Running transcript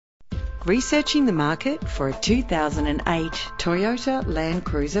Researching the market for a 2008 Toyota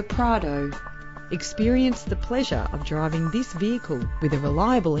Landcruiser Prado. Experience the pleasure of driving this vehicle with a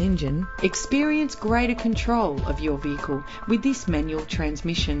reliable engine. Experience greater control of your vehicle with this manual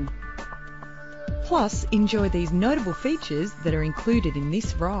transmission. Plus, enjoy these notable features that are included in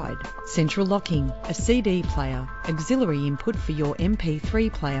this ride: central locking, a CD player, auxiliary input for your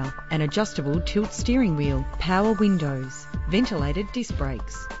MP3 player, an adjustable tilt steering wheel, power windows, ventilated disc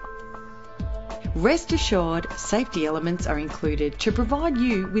brakes. Rest assured, safety elements are included to provide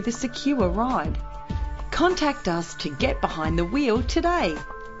you with a secure ride. Contact us to get behind the wheel today.